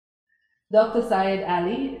Dr. Syed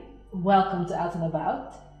Ali, welcome to Out and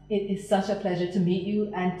About. It is such a pleasure to meet you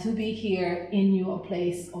and to be here in your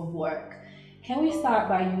place of work. Can we start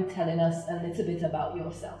by you telling us a little bit about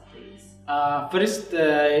yourself, please? First,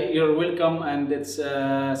 you're welcome, and it's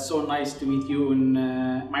so nice to meet you in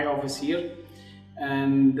my office here.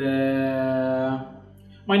 And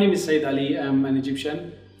my name is Said Ali. I'm an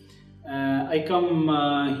Egyptian. I come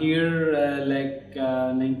here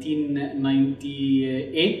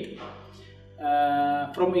 1998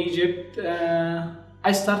 from Egypt.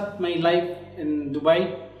 I start my life in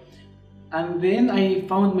Dubai, and then I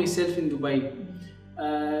found myself in Dubai.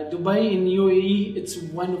 Dubai in UAE, it's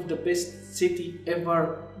one of the best city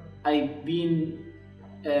ever I've been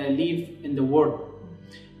live in the world.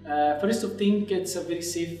 First of thing, it's a very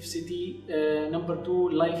safe city. Number two,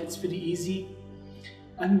 life it's very easy.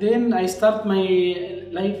 And then I start my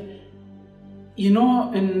life. You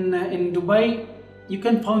know, in Dubai, you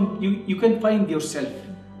can find yourself.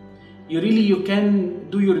 You can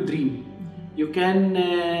do your dream. You can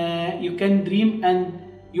dream, and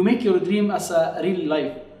you make your dream as a real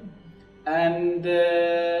life. And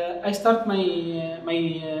I start my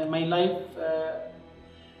life.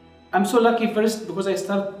 I'm so lucky first because I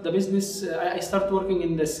start the business. I start working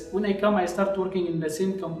in this. When I come, I start working in the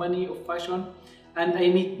same company of fashion, and I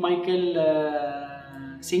meet Michael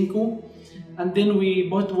Cinco, and then we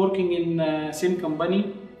both working in same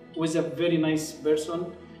company with a very nice person.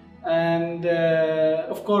 And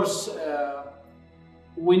of course,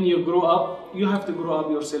 when you grow up, you have to grow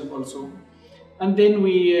up yourself also. And then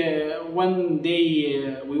we one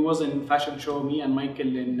day we was in fashion show, me and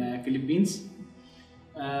Michael in Philippines.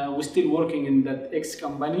 We're still working in that ex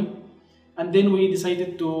company, and then we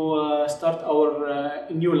decided to start our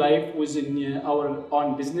new life within our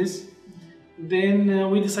own business.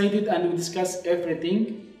 Then we decided and we discussed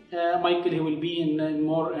everything. Michael, he will be in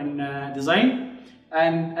more in design,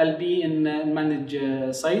 and I'll be in manage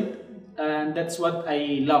side. And that's what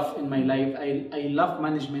I love in my life. I love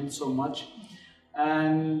management so much.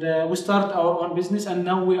 And we start our own business, and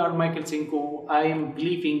now we are Michael Cinco. I am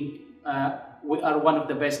believing we are one of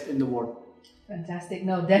the best in the world. Fantastic.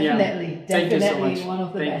 No, definitely, definitely so one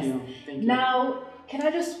of the best. Thank you. Now, can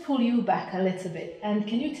I just pull you back a little bit, and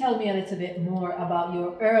can you tell me a little bit more about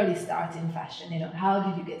your early start in fashion? You know, how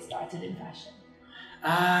did you get started in fashion?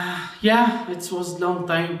 Yeah, it was long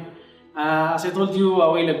time. As I told you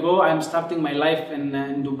a while ago, I'm starting my life in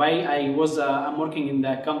Dubai. I'm working in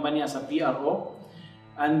the company as a PRO.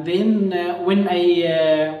 And then when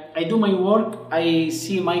I do my work, I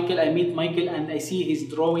see Michael, I meet Michael, and I see his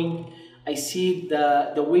drawing. I see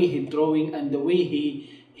the way he drawing and the way he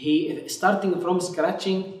starting from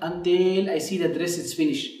scratching until I see the dress is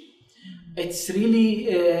finished. It's really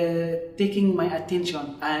taking my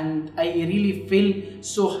attention, and I really feel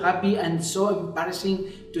so happy and so embarrassing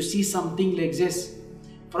to see something like this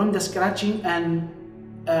from the scratching. And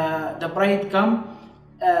the bride come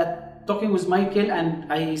talking with Michael,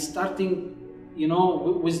 and I starting, you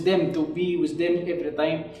know, with them, to be with them every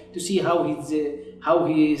time to see how his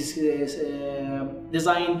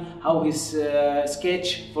design, how his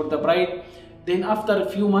sketch for the bride. Then after a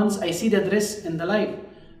few months, I see the dress in the life.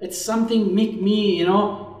 It's something make me, you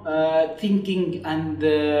know, thinking and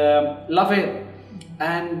love it.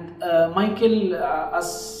 And Michael,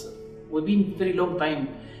 as we've been very long time,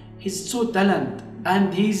 he's so talented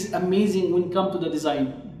and he's amazing when it comes to the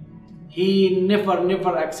design. He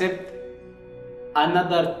never accept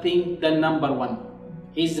another thing than number one.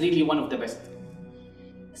 He's really one of the best.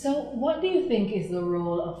 So, what do you think is the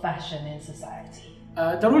role of fashion in society?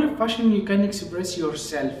 The role of fashion, you can express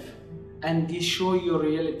yourself and you show your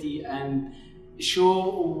reality and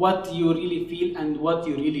show what you really feel and what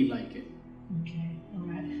you really like it. Okay, all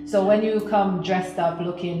right. So when you come dressed up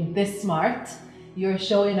looking this smart, you're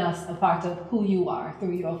showing us a part of who you are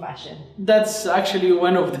through your fashion. That's actually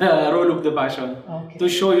one of the role of the fashion. Okay. To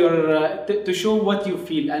show your to show what you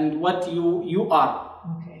feel and what you are.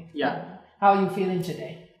 Okay. Yeah. How are you feeling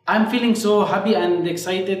today? I'm feeling so happy and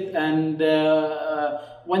excited, and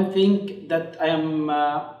one thing that I am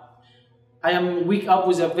wake up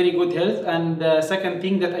with a very good health, and second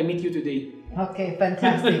thing that I meet you today. Okay,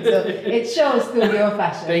 fantastic. So it shows through your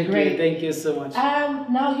fashion. Thank you so much.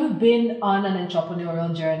 Now you've been on an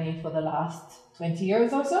entrepreneurial journey for the last 20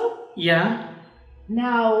 years or so? Yeah.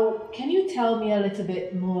 Now, can you tell me a little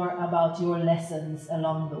bit more about your lessons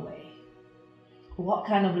along the way? What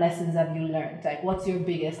kind of lessons have you learned? Like, what's your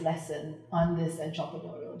biggest lesson on this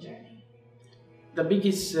entrepreneurial journey? The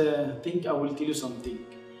biggest thing, I will tell you something.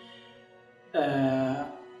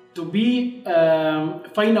 To be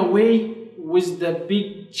find a way with the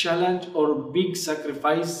big challenge or big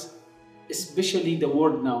sacrifice especially the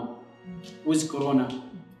world now with Corona,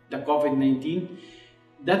 the COVID-19.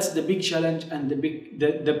 That's the big challenge and the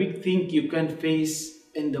big thing you can face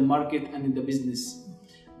in the market and in the business.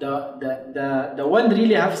 The one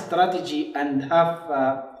really have strategy and have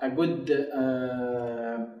a good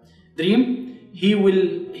dream. He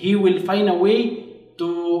will find a way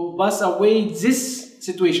to pass away this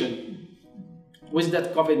situation with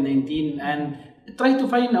that COVID-19 and try to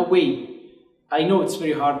find a way. I know it's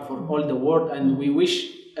very hard for all the world, and we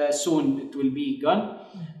wish soon it will be gone.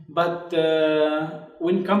 But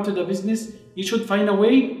when it comes to the business, you should find a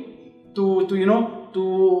way to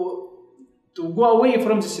go away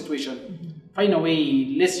from the situation. Find a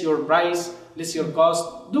way, less your price, less your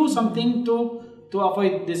cost. Do something to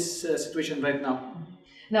avoid this situation right now.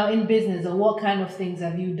 Now, in business, what kind of things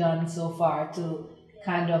have you done so far to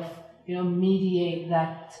kind of mediate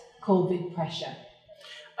that COVID pressure?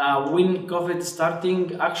 When COVID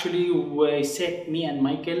starting, actually, we set me and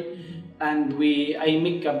Michael, and I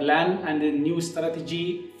make a plan and a new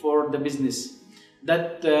strategy for the business.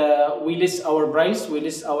 That we list our price, we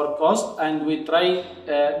list our cost, and we try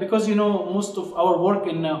because most of our work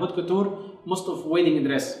in haute couture, most of wedding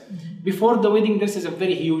dress. Before the wedding dress is a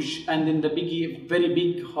very huge and in the very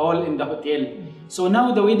big hall in the hotel. So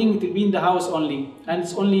now the wedding it will be in the house only, and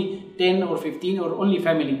it's only 10 or 15 or only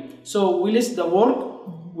family. So we list the work.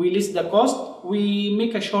 We list the cost. We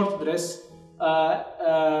make a short dress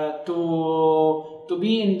to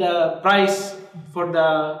be in the price for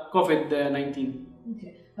the COVID-19.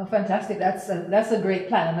 Okay, oh, fantastic. That's a great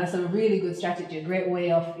plan, and that's a really good strategy. A great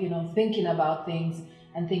way of thinking about things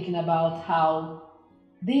and thinking about how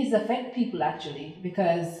these affect people actually,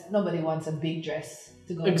 because nobody wants a big dress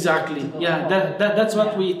to go. Exactly. That's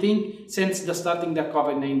what we think since the starting the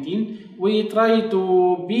COVID-19. We try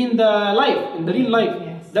to be in the life, in the real life.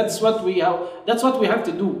 Yes. That's what we have. That's what we have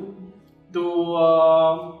to do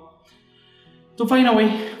to find a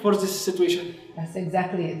way for this situation. That's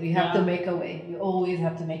exactly it. We have to make a way. We always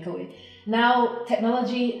have to make a way. Now,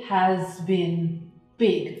 technology has been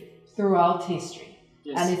big throughout history,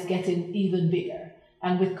 and it's getting even bigger.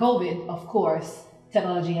 And with COVID, of course,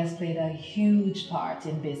 technology has played a huge part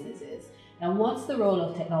in businesses. Now, what's the role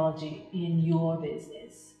of technology in your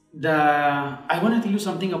business? I want to tell you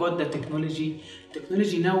something about the technology.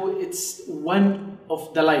 Technology now, it's one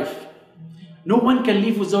of the life. No one can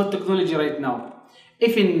live without technology right now.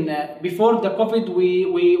 Even before the COVID,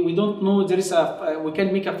 we don't know there is we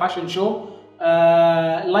can make a fashion show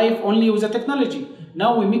live only with the technology.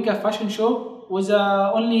 Now we make a fashion show with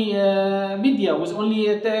only media, with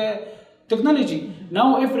only technology.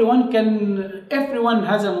 Now everyone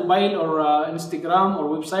has a mobile or Instagram or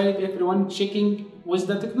website. Everyone checking with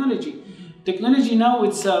the technology. Technology now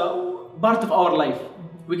it's part of our life.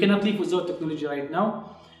 We cannot live without technology right now.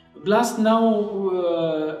 Plus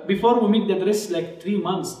now, before we make the dress like 3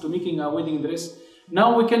 months to making a wedding dress.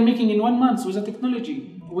 Now we can making in 1 month with the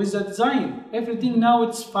technology, with the design. Everything now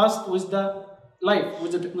it's fast with the life,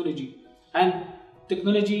 with the technology. And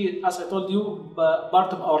technology, as I told you,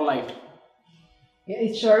 part of our life.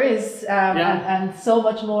 It sure is, and so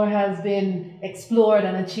much more has been explored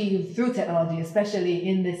and achieved through technology, especially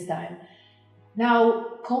in this time. Now,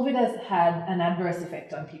 COVID has had an adverse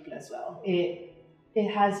effect on people as well. It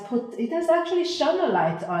has actually shone a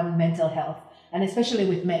light on mental health, and especially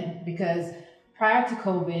with men, because prior to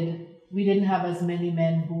COVID, we didn't have as many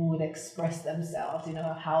men who would express themselves,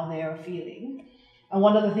 how they are feeling. And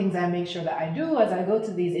one of the things I make sure that I do as I go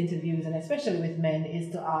to these interviews, and especially with men, is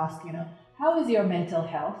to ask, how is your mental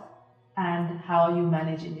health and how are you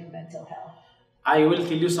managing your mental health? I will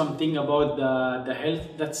tell you something about the health.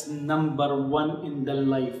 That's number one in the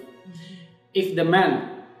life. If the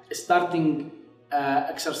man is starting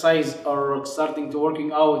exercise or starting to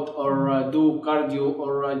working out or do cardio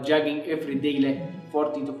or jogging every day like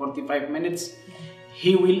 40 to 45 minutes,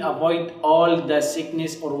 he will avoid all the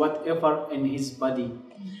sickness or whatever in his body.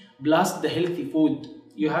 Plus the healthy food.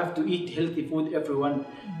 You have to eat healthy food, everyone.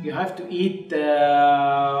 You have to eat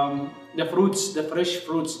the fruits, the fresh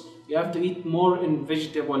fruits. You have to eat more in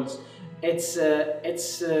vegetables. It's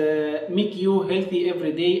make you healthy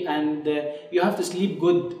every day, and you have to sleep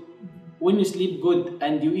good. When you sleep good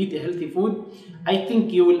and you eat healthy food, I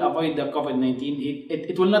think you will avoid the COVID-19.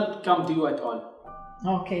 It will not come to you at all.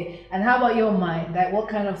 Okay, and how about your mind? Like, what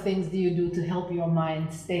kind of things do you do to help your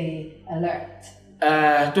mind stay alert?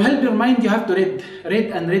 To help your mind, you have to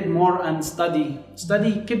read more and study.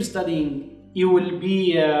 Keep studying. You will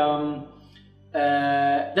be.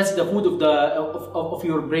 That's the food of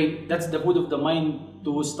your brain. That's the food of the mind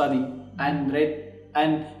to study and read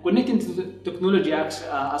and connecting to the technology as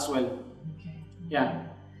well. Okay. Yeah.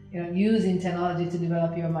 using technology to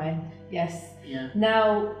develop your mind. Yes. Yeah.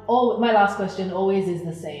 Now, my last question always is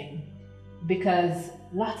the same, because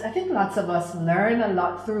I think lots of us learn a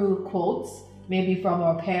lot through quotes, maybe from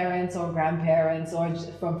our parents or grandparents or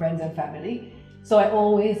from friends and family. So I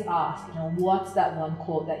always ask, what's that one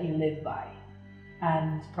quote that you live by,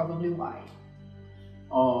 and probably why?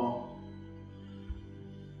 Oh,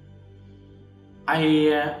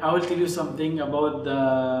 I will tell you something about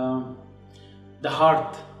the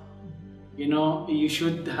heart. You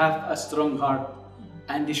should have a strong heart,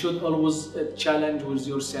 and you should always challenge with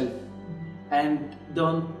yourself, and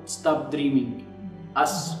don't stop dreaming.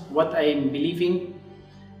 As what I am believing,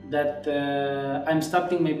 that I'm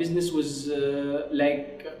starting my business with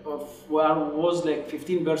was like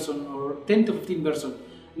 15 person or 10 to 15 person.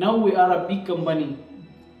 Now we are a big company.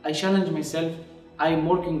 I challenge myself. I'm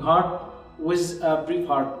working hard with a brief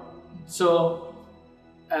heart. So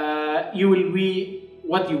you will be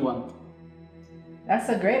what you want. That's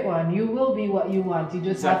a great one. You will be what you want. You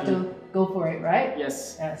just have to go for it, right?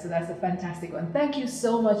 Yes. So that's a fantastic one. Thank you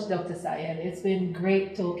so much, Dr. Syed. It's been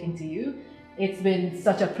great talking to you. It's been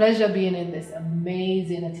such a pleasure being in this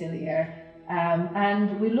amazing atelier.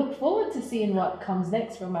 And we look forward to seeing what comes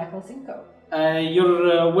next from Michael Cinco.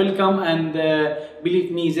 You're welcome, and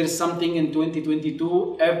believe me, there's something in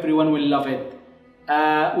 2022, everyone will love it.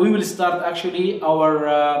 We will start actually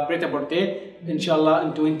our pret-a-porter, inshallah,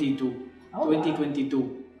 in 2022. Wow.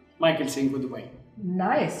 Michael Cinco, Dubai.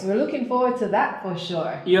 Nice. We're looking forward to that for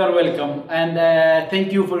sure. You're welcome, and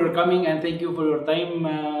thank you for your coming, and thank you for your time,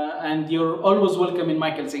 and you're always welcome in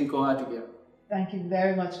Michael Cinco Atelier. Thank you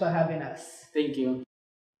very much for having us. Thank you.